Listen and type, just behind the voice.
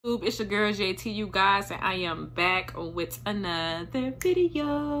It's your girl JT, you guys, and I am back with another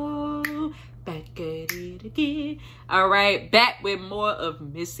video. Back at it again. All right, back with more of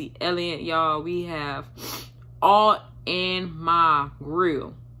Missy Eillot, y'all. We have All in My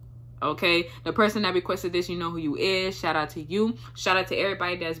Grill. Okay, the person that requested this, you know who you is. Shout out to you. Shout out to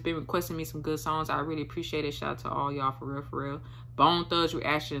everybody that's been requesting me some good songs. I really appreciate it. Shout out to all y'all, for real, for real. Bone Thugs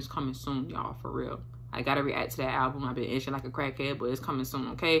reaction is coming soon, y'all, for real. I gotta react to that album. I've been itching like a crackhead, but it's coming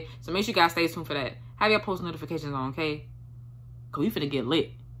soon, okay? So make sure you guys stay tuned for that. Have your post notifications on, okay? Cause we finna get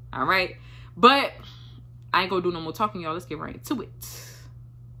lit, all right? But I ain't gonna do no more talking, y'all. Let's get right into it.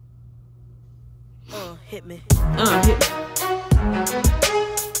 Hit me. Hit me. Okay.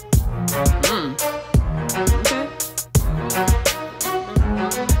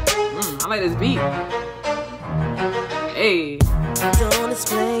 I like this beat. Hey. Don't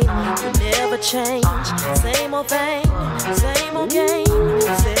explain, you never change. Same old thing, same old game.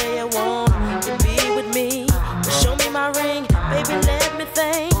 Say you want to be with me, but show me my ring, baby, let me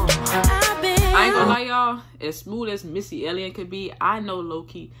think. I ain't gonna lie, y'all. As smooth as Missy Eillot could be, I know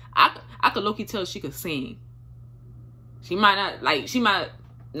low-key, I could low-key tell she could sing. She might not, like, she might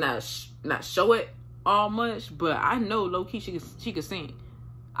not show it all much, but I know low-key she could sing.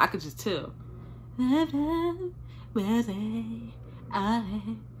 I could just tell.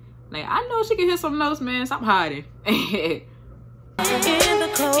 Like, I know she can hit some notes, man. Stop hiding. In the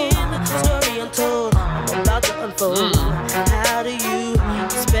cold, story untold, I'm about to unfold. How do you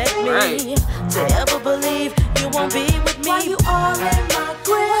expect me to ever believe you won't be with me? Why you all in my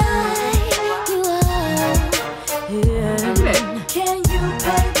grave? You are. Yeah. Can you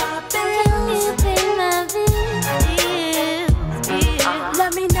pay my bills? Can you pay my bills? Yeah.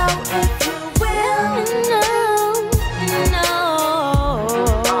 Let me know if you will.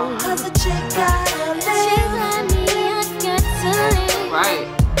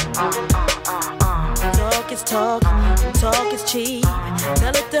 Talk is cheap.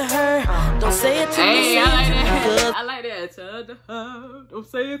 Tell it to her. Don't say it to me. I like that. I like that. Tell it to her. Don't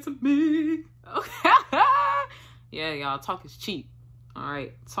say it to me. Okay. Yeah, y'all. Talk is cheap. All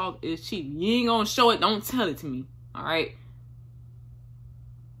right. Talk is cheap. You ain't gonna show it. Don't tell it to me. All right.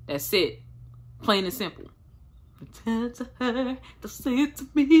 That's it. Plain and simple. Tell it to her. Don't say it to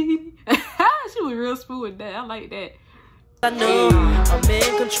me. She was real smooth with that. I like that. I know I'm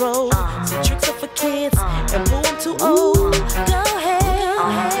in control. See, tricks are for kids, and boo, I'm too old. Go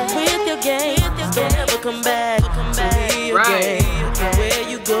ahead with your game. Don't ever come back to me again. Where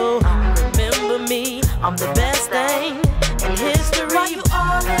you go, remember me. I'm the best thing in history. Why you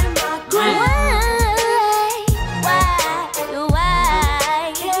all in my grave? Why?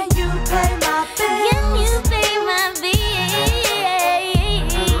 Can you pay my bills? Can you pay my bills?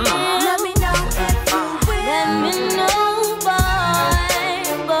 Let me know if you will. Let me know.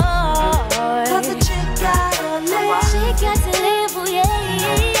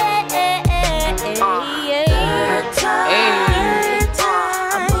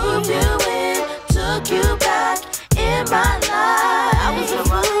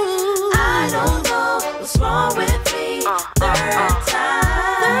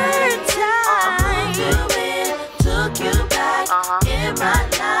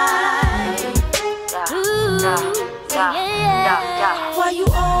 Why you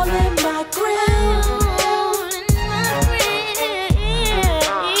all in my grill?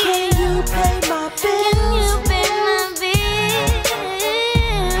 Can you pay my bills?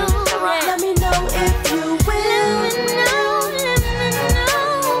 Let me know if you will.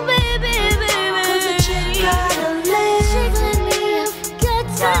 Cause the chick gotta live.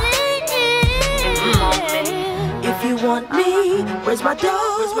 If you want me, where's my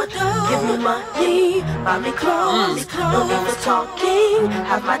dough? Give me money, buy me clothes. No need for talking,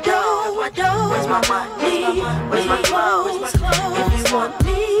 have my dough. Where's my money? Where's my clothes? If you want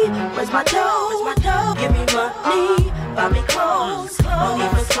me, where's my dough? Give me money, buy me clothes. No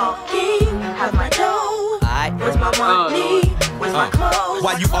need for talking, have my dough. Where's my money? Where's my clothes?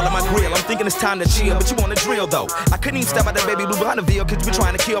 Why you all in my grill? I'm thinking it's time to chill, but you want to drill though. I couldn't even step out that baby blue behind the veil cause you be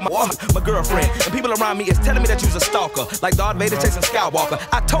trying to kill my girlfriend. And people around me is telling me that you's a stalker, like Darth Vader chasing Skywalker.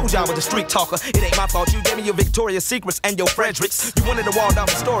 I told y'all I was a street talker. It ain't my fault. You gave me your Victoria's Secrets and your Fredericks. You wanted a walled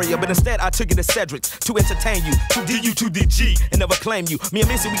off Astoria, but instead I took it to Cedric's to entertain you. 2D, 2DG, and never claim you. Me and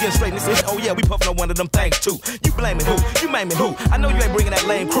Missy, we getting straight in this. Oh yeah, we puffin' on one of them things too. You blaming who? You maiming who? I know you ain't bringing that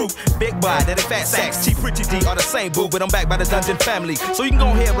lame crew. Big boy, that ain't fat sacks. T Pretty D are the same boo, but I'm back by the Dungeon family. So you can go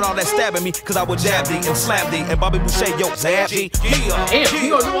ahead with all that stabbing me, cause I will jab thee and slam thee. And Bobby Boucher, yo, zab G. Yeah. Damn, you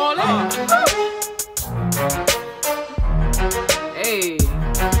gonna do all that? Hey.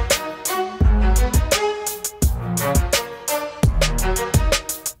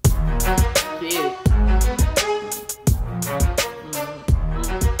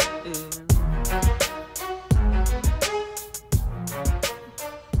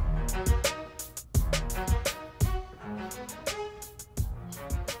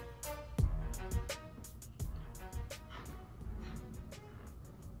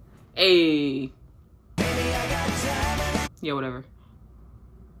 Hey. Yeah, whatever.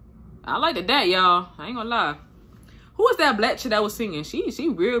 I liked that, y'all. I ain't gonna lie. Who was that black chick that was singing? She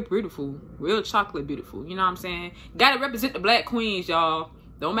real beautiful. Real chocolate beautiful. You know what I'm saying? Gotta represent the black queens, y'all.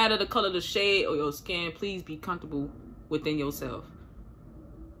 Don't matter the color of the shade or your skin. Please be comfortable within yourself.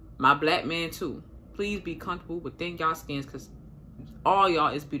 My black man too. Please be comfortable within y'all skins, because all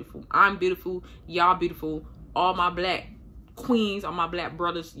y'all is beautiful. I'm beautiful. Y'all beautiful. All my black queens, all my black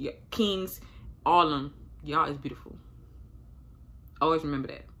brothers, kings, all of them. Y'all is beautiful. Always remember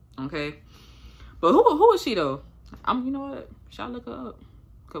that. Okay? But who is she though? You know what? Should I look her up?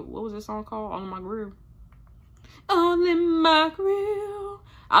 What was this song called? All in My Grill. All in my grill.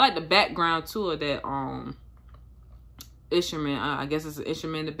 I like the background too of that instrument. I guess it's an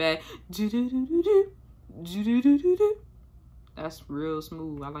instrument in the back. That's real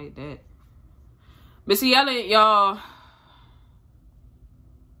smooth. I like that. Missy Elliott, y'all.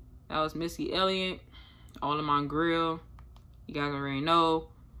 That was Missy Elliott. All in My Grill. You guys already know.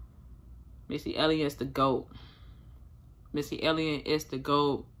 Missy Elliott's the GOAT. Missy Elliott is the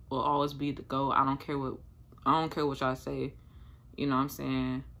GOAT. Will always be the GOAT. I don't care what y'all say. You know what I'm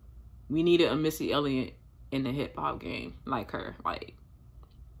saying? We needed a Missy Elliott in the hip hop game like her. Like,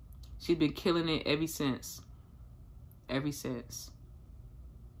 she's been killing it ever since. Ever since.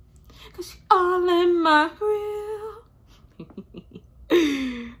 Cause she all in my grill.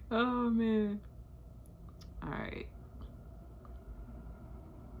 Oh man. Alright.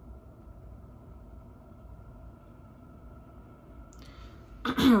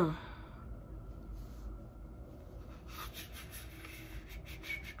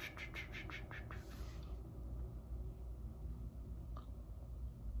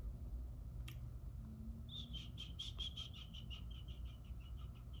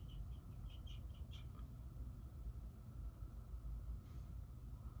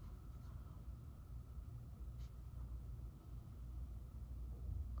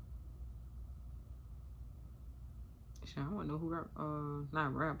 I don't know who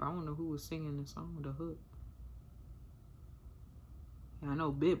not rap, I don't know who was singing the song, the hook. Yeah, I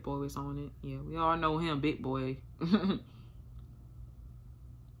know Big Boy was on it. Yeah, we all know him, Big Boy.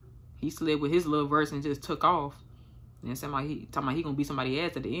 He slid with his little verse and just took off. And somebody talking about he gonna be somebody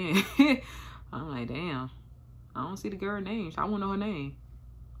else at the end. I'm like, damn. I don't see the girl name. I won't know her name.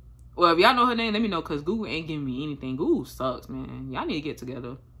 Well, if y'all know her name, let me know, because Google ain't giving me anything. Google sucks, man. Y'all need to get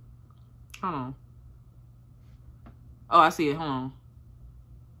together. Hold on. Oh, I see it. Hold on.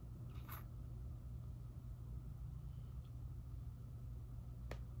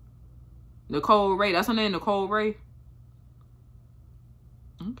 Nicole Wray. That's her name, Nicole Wray.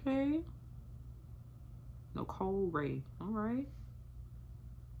 Okay. Nicole Wray. All right.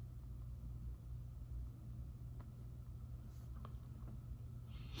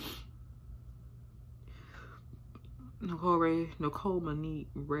 Nicole Monique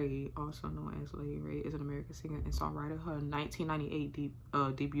Wray, also known as Lady Wray, is an American singer and songwriter. Her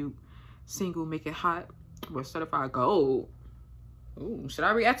 1998 debut single, Make It Hot, was certified gold. Ooh, should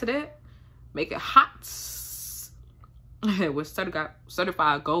I react to that? Make It Hot was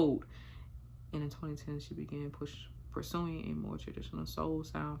certified gold. And in 2010, she began pursuing a more traditional soul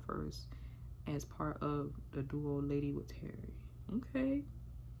sound first as part of the duo Lady with Terry. Okay.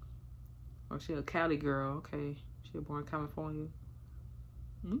 Or she a Cali girl. Okay. She was born in California.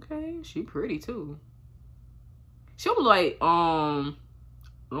 Okay, she pretty too. She was like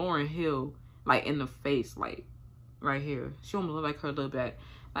Lauryn Hill, like in the face, like right here. She almost look like her a little bit.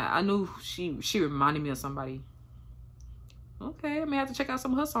 Like, I knew she reminded me of somebody. Okay, I may have to check out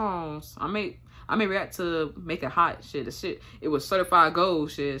some of her songs. I may react to Make It Hot shit. The shit, it was certified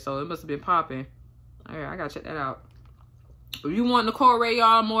gold shit, so it must have been popping. Alright, I gotta check that out. If you want Nicole Wray,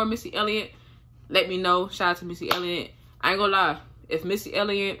 y'all, more Missy Elliott, let me know. Shout out to Missy Elliott. I ain't gonna lie. If Missy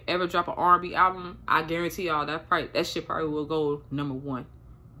Elliott ever drop an R&B album, I guarantee y'all that shit probably will go #1.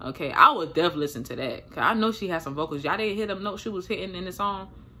 Okay, I would definitely listen to that. Cause I know she has some vocals. Y'all didn't hear them notes she was hitting in the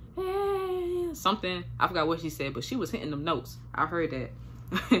song. Something, I forgot what she said, but she was hitting them notes. I heard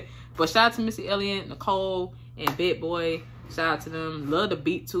that. But shout out to Missy Elliott, Nicole, and Big Boy. Shout out to them. Love the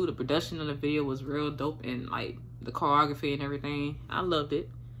beat too. The production of the video was real dope, and like the choreography and everything. I loved it.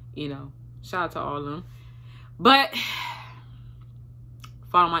 You know. Shout out to all of them. But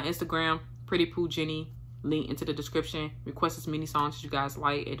follow my Instagram, Prettypoohjeni. Link into the description. Request as many songs as you guys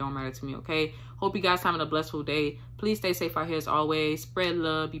like. It don't matter to me, okay? Hope you guys having a blissful day. Please stay safe out here as always. Spread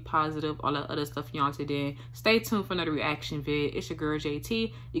love, be positive, all that other stuff y'all today. Stay tuned for another reaction vid. It's your girl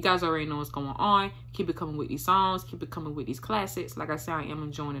JT. You guys already know what's going on. Keep it coming with these songs. Keep it coming with these classics. Like I said, I am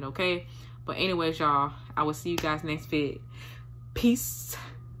enjoying it, okay? But anyways, y'all, I will see you guys next vid. Peace.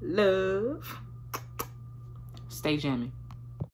 love. Stay jamming.